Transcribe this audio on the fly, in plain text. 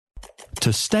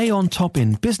To stay on top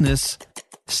in business,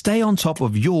 stay on top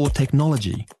of your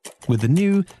technology with the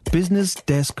new Business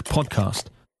Desk podcast,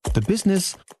 The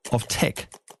Business of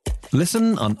Tech.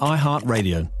 Listen on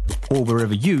iHeartRadio or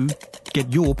wherever you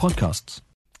get your podcasts.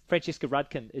 Francesca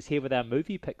Rudkin is here with our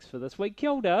movie picks for this week.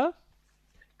 Kia ora.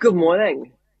 Good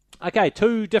morning. Okay,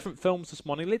 2 different films this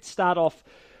morning. Let's start off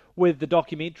with the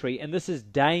documentary, and this is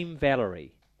Dame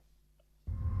Valerie.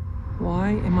 Why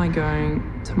am I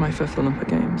going to my 5th Olympic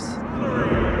Games?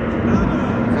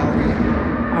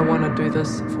 I want to do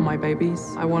this for my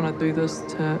babies. I want to do this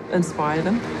to inspire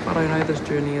them. But I know this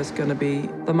journey is going to be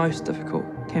the most difficult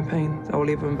campaign that I will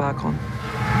ever embark on.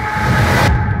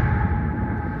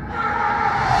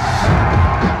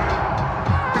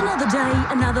 Another day,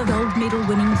 another gold medal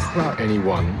winning throw.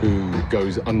 Anyone who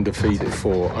goes undefeated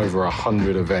for over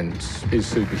 100 events is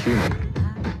superhuman.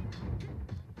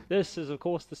 This is, of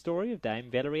course, the story of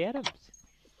Dame Valerie Adams.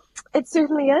 It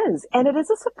certainly is. And it is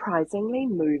a surprisingly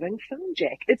moving film,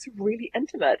 Jack. It's really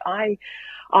intimate. I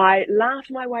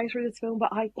laughed my way through this film,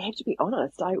 but I have to be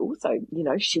honest, I also,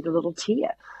 shed a little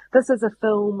tear. This is a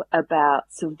film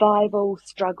about survival,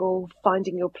 struggle,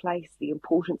 finding your place, the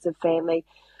importance of family.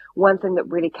 One thing that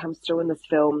really comes through in this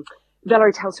film,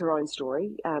 Valerie tells her own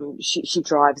story. She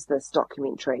drives this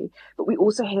documentary, but we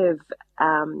also have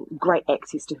great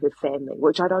access to her family,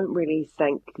 which I don't really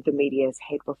think the media has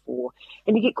had before.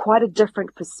 And you get quite a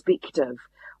different perspective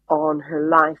on her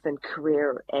life and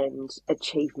career and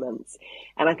achievements.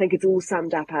 And I think it's all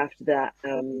summed up after the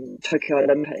Tokyo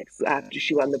Olympics, after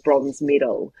she won the bronze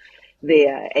medal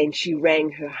there, and she rang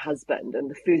her husband, and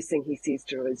the first thing he says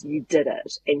to her is, "You did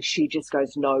it," and she just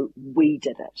goes, "No, we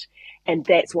did it." And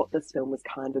that's what this film was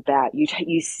kind of about.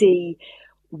 You see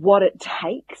what it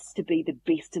takes to be the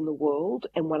best in the world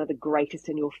and one of the greatest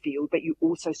in your field, but you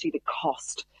also see the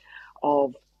cost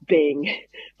of being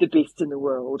the best in the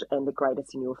world and the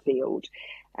greatest in your field.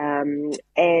 And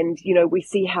we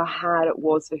see how hard it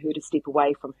was for her to step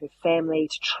away from her family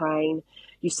to train.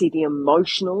 You see the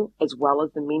emotional as well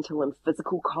as the mental and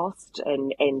physical cost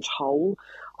and toll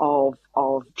of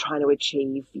trying to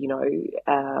achieve,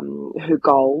 her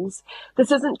goals.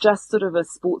 This isn't just sort of a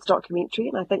sports documentary,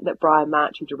 and I think that Brian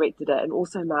March, who directed it, and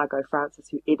also Margot Francis,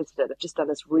 who edited it, have just done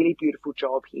this really beautiful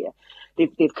job here.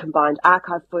 They've combined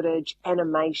archive footage,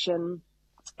 animation,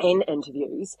 and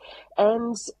interviews,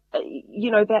 and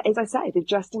that, as I say, they've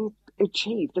just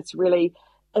achieved this really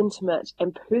intimate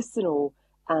and personal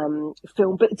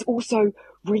film, but it's also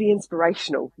really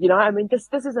inspirational. This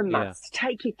is a must. Yeah.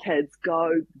 Take your kids,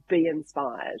 go, be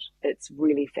inspired. It's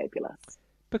really fabulous.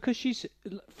 Because she's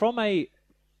from a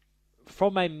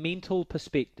mental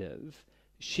perspective,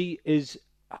 she is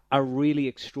a really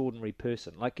extraordinary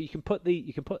person. Like you can put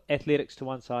athletics to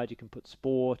one side, you can put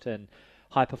sport and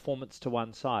high performance to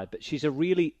one side, but she's a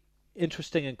really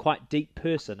interesting and quite deep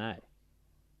person, eh?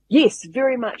 Yes,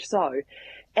 very much so.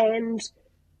 And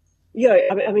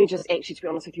just actually, to be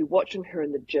honest with you, watching her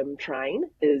in the gym train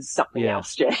is something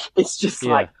else, Jack. It's just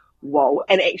like, whoa.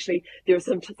 And actually,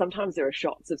 sometimes there are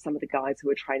shots of some of the guys who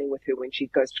are training with her when she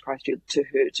goes to Christchurch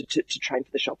to train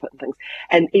for the shot put and things.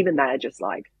 And even they are just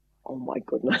like, oh my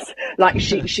goodness, like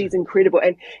she's incredible.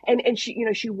 And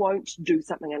she won't do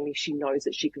something unless she knows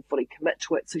that she can fully commit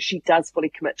to it. So she does fully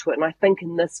commit to it. And I think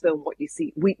in this film, what you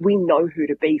see, we know her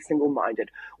to be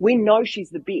single-minded. We know she's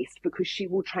the best because she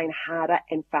will train harder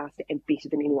and faster and better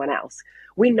than anyone else.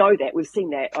 We know that. We've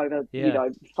seen that over,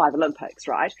 5 Olympics,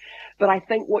 right? But I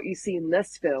think what you see in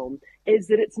this film is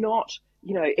that it's not,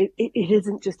 it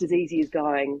isn't just as easy as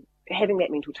having that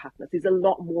mental toughness. There's a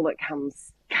lot more that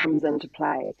comes into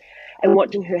play. And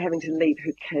watching her having to leave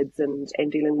her kids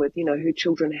and dealing with, her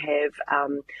children have,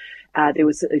 there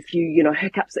was a few,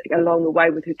 hiccups along the way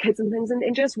with her kids and things,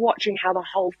 and just watching how the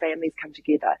whole family's come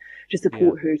together to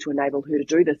support her, to enable her to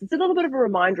do this. It's a little bit of a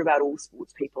reminder about all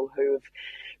sports people who have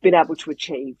been able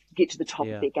to get to the top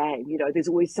of their game. There's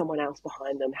always someone else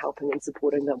behind them helping and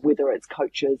supporting them, whether it's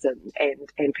coaches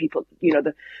and people,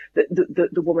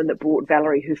 the woman that bought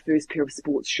Valerie her first pair of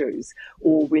sports shoes,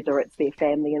 or whether it's their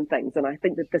family and things. And I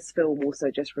think that this film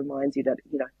also just reminds you that,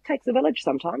 it takes a village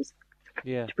sometimes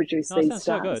to produce these stars.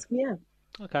 So good. Yeah.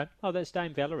 Okay. Oh, that's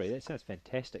Dame Valerie. That sounds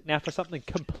fantastic. Now, for something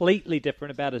completely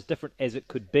different, about as different as it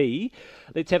could be,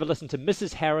 let's have a listen to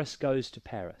Mrs. Harris Goes to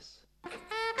Paris.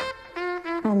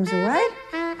 Arms away.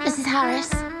 Mrs.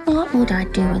 Harris, what would I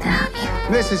do without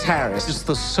you? Mrs. Harris is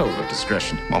the soul of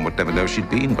discretion. One would never know she'd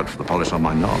been but for the polish on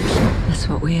my knobs. That's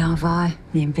what we are, Vi.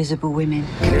 The invisible women.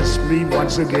 Kiss me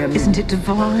once again. Isn't it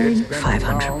divine?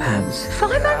 £500.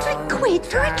 500 quid? wait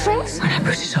for a dress? When I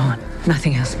put it on,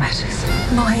 nothing else matters.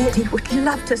 My Eddie would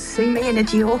love to see me in a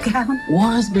Dior gown.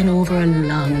 War's been over a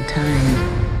long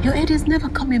time. Your Eddie's never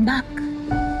coming back.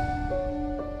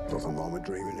 Nothing wrong with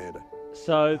dreaming, Eddie.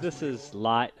 So this is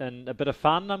light and a bit of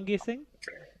fun, I'm guessing?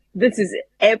 This is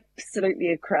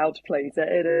absolutely a crowd pleaser.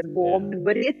 It is warm,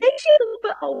 but it's actually a little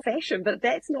bit old-fashioned, but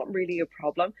that's not really a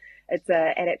problem. It's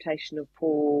an adaptation of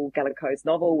Paul Gallico's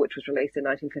novel, which was released in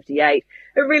 1958.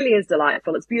 It really is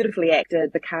delightful. It's beautifully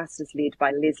acted. The cast is led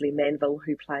by Leslie Manville,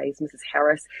 who plays Mrs.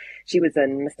 Harris. She was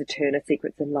in Mr. Turner,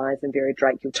 Secrets and Lies, and Vera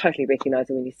Drake. You'll totally recognise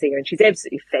her when you see her, and she's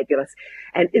absolutely fabulous.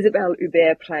 And Isabelle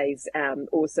Huppert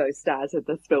also stars in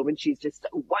this film, and she's just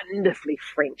wonderfully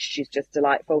French. She's just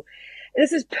delightful.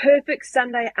 This is perfect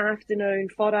Sunday afternoon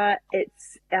fodder.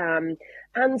 It's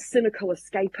uncynical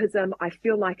escapism. I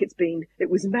feel like it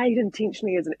was made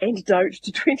intentionally as an antidote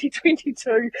to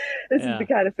 2022. This is the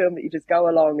kind of film that you just go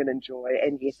along and enjoy.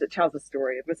 And yes, it tells the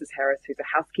story of Mrs. Harris, who's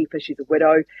a housekeeper. She's a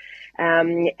widow.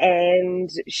 And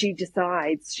she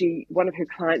decides one of her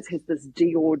clients has this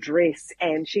Dior dress,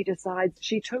 and she decides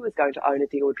she too is going to own a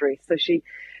Dior dress. So she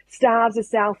starves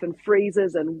herself and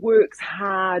freezes and works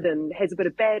hard and has a bit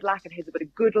of bad luck and has a bit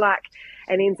of good luck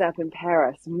and ends up in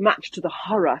Paris, much to the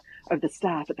horror of the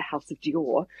staff at the House of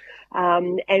Dior,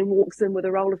 and walks in with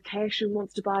a roll of cash and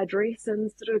wants to buy a dress,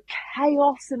 and sort of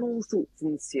chaos and all sorts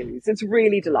ensues. It's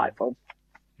really delightful.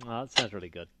 Oh, that sounds really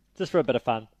good. Just for a bit of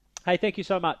fun. Hey, thank you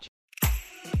so much.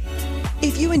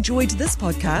 If you enjoyed this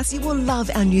podcast, you will love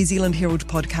our New Zealand Herald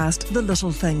podcast, The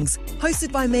Little Things,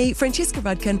 hosted by me, Francesca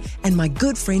Rudkin, and my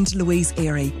good friend Louise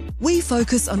Airy. We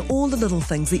focus on all the little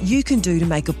things that you can do to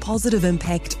make a positive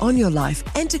impact on your life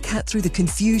and to cut through the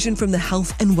confusion from the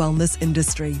health and wellness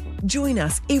industry. Join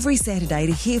us every Saturday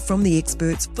to hear from the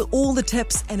experts for all the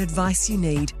tips and advice you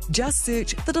need. Just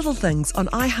search The Little Things on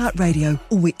iHeartRadio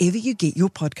or wherever you get your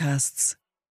podcasts.